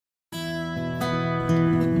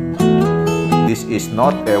this is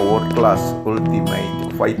not a world-class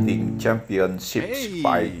ultimate fighting championships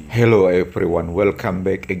fight. Hello everyone, welcome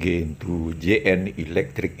back again to JN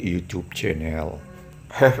Electric YouTube channel.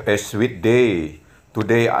 Have a sweet day.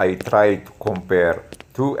 Today I try to compare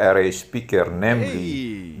two array speaker,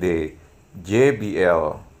 namely the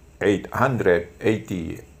JBL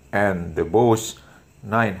 880 and the Bose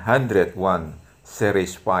 901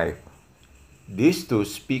 Series 5. These two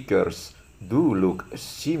speakers do look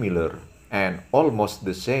similar and almost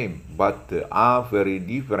the same, but they are very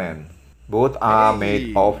different. Both are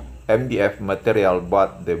made of MDF material,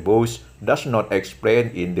 but the Bose does not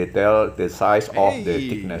explain in detail the size of the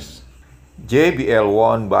thickness. JBL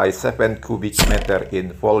won by 7 cubic meter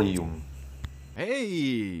in volume.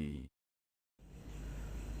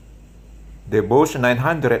 The Bose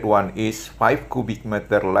 901 is 5 cubic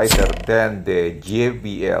meter lighter than the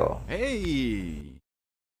JBL.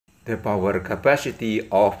 The power capacity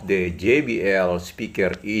of the JBL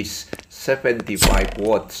speaker is 75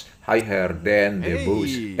 watts higher than the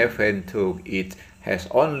Bose, even though it has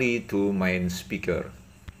only two main speakers.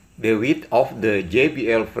 The width of the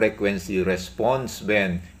JBL frequency response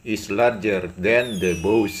band is larger than the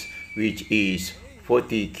Bose, which is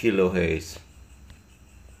 40 kHz.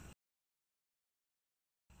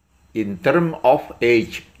 In terms of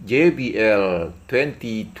age, JBL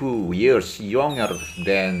 22 years younger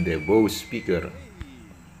than the Bose speaker.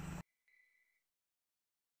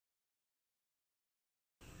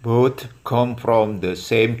 Both come from the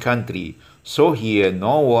same country, so here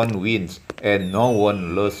no one wins and no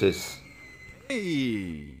one loses.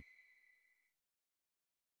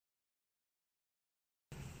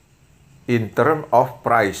 In terms of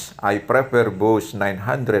price, I prefer Bose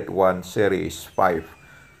 901 Series 5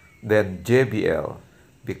 than JBL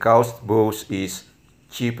because Bose is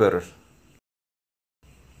cheaper.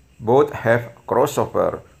 Both have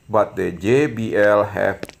crossover, but the JBL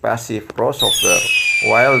have passive crossover,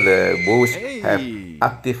 while the Bose have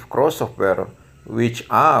active crossover, which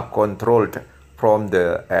are controlled from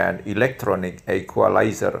an electronic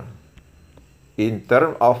equalizer. In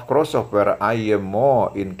terms of crossover, I am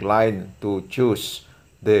more inclined to choose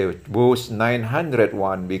the Bose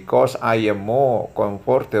 901 because I am more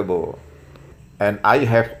comfortable, and I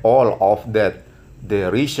have all of that.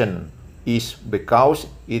 The reason is because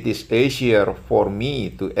it is easier for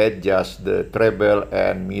me to adjust the treble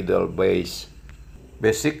and middle bass.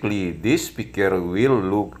 Basically, this speaker will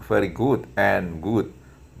look very good,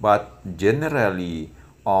 but generally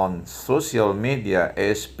on social media,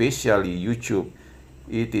 especially YouTube,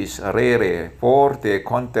 it is rare for the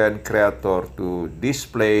content creator to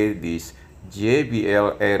display this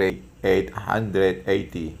JBL Array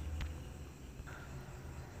 880.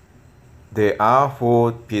 There are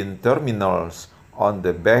 4 pin terminals on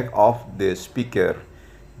the back of the speaker.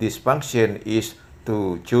 This function is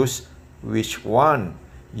to choose which one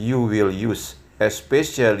you will use,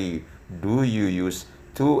 especially do you use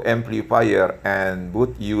 2 amplifiers and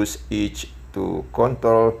both use each to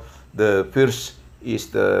control. The first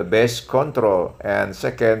is the bass control and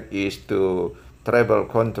second is to treble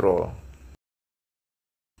control.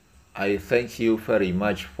 I thank you very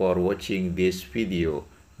much for watching this video.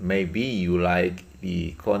 Maybe you like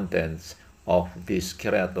the contents of this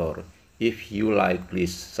creator. If you like,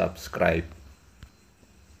 please subscribe.